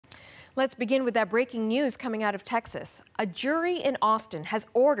Let's begin with that breaking news coming out of Texas. A jury in Austin has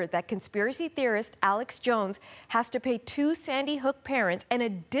ordered that conspiracy theorist Alex Jones has to pay two Sandy Hook parents an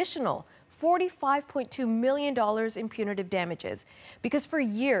additional $45.2 million in punitive damages. Because for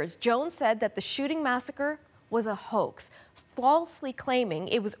years, Jones said that the shooting massacre was a hoax, falsely claiming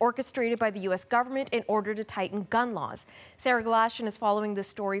it was orchestrated by the U.S. government in order to tighten gun laws. Sarah Glashian is following this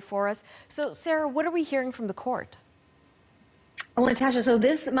story for us. So, Sarah, what are we hearing from the court? Well, Natasha, so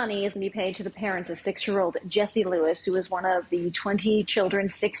this money is going to be paid to the parents of 6-year-old Jesse Lewis, who was one of the 20 children,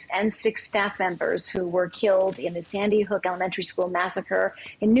 6 staff members who were killed in the Sandy Hook Elementary School massacre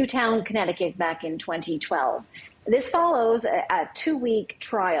in Newtown, Connecticut back in 2012. This follows a 2-week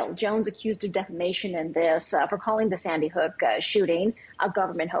trial. Jones accused of defamation in this for calling the Sandy Hook shooting a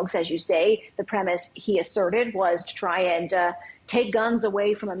government hoax, as you say. The premise, he asserted, was to try and take guns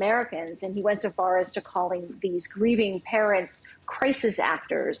away from Americans, and he went so far as to calling these grieving parents crisis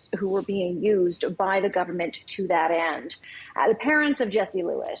actors who were being used by the government to that end. The parents of Jesse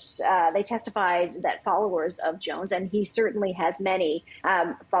Lewis, they testified that followers of Jones, and he certainly has many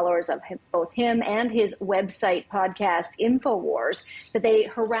followers of him, both him and his website podcast InfoWars, that they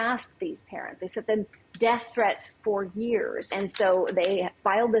harassed these parents. They sent them death threats for years. And so they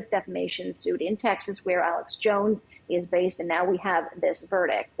filed this defamation suit in Texas, where Alex Jones is based. And now we have this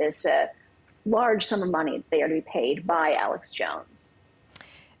verdict, this large sum of money they are to be paid by Alex Jones.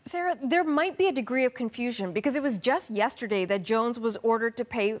 Sarah, there might be a degree of confusion because it was just yesterday that Jones was ordered to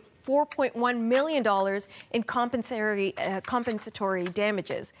pay $4.1 million in compensatory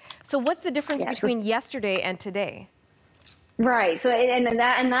damages. So what's the difference between yesterday and today? Right. So,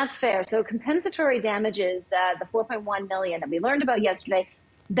 and that's fair. So compensatory damages, the $4.1 million that we learned about yesterday,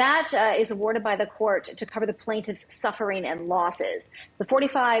 that is awarded by the court to cover the plaintiff's suffering and losses. The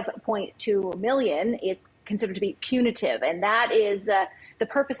 $45.2 million is considered to be punitive, and that is the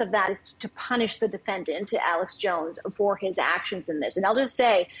purpose of that is to punish the defendant, Alex Jones, for his actions in this. And I'll just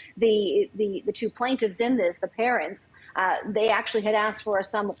say the two plaintiffs in this, the parents, they actually had asked for a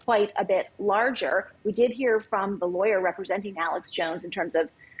sum quite a bit larger. We did hear from the lawyer representing Alex Jones in terms of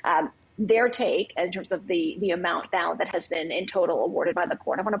their take in terms of the amount now that has been in total awarded by the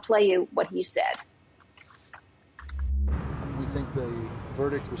court. I want to play you what he said. We think the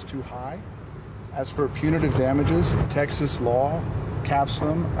verdict was too high. As for punitive damages, Texas law caps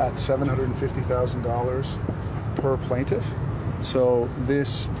them at $750,000 per plaintiff. So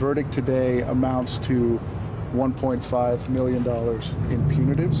this verdict today amounts to $1.5 million in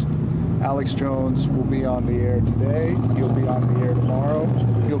punitives. Alex Jones will be on the air today. He'll be on the air tomorrow.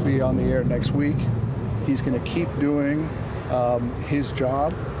 He'll be on the air next week. He's going to keep doing his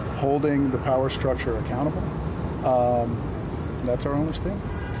job, holding the power structure accountable. That's our only stand.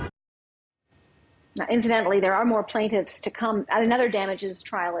 Now, incidentally, there are more plaintiffs to come. Another damages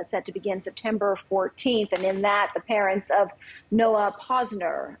trial is set to begin September 14th, and in that, the parents of Noah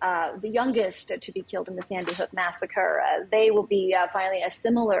Posner, the youngest to be killed in the Sandy Hook massacre, they will be filing a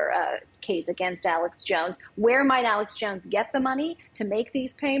similar case against Alex Jones. Where might Alex Jones get the money to make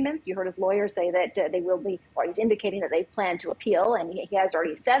these payments? You heard his lawyer say that they will be, or he's indicating that they plan to appeal, and he has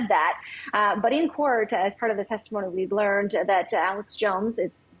already said that. But in court, as part of the testimony, we've learned that Alex Jones,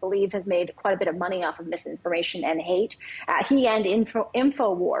 it's believed, has made quite a bit of money off of misinformation and hate. He and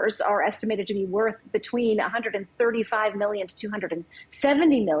InfoWars are estimated to be worth between $135 million to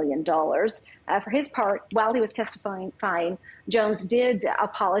 $270 million. For his part, while he was testifying, Jones did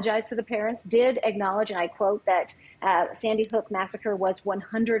apologize to the parents, did acknowledge, and I quote, that Sandy Hook massacre was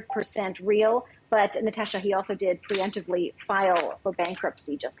 100% real. But, Natasha, he also did preemptively file for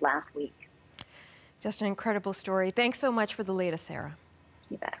bankruptcy just last week. Just an incredible story. Thanks so much for the latest, Sarah.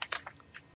 You bet.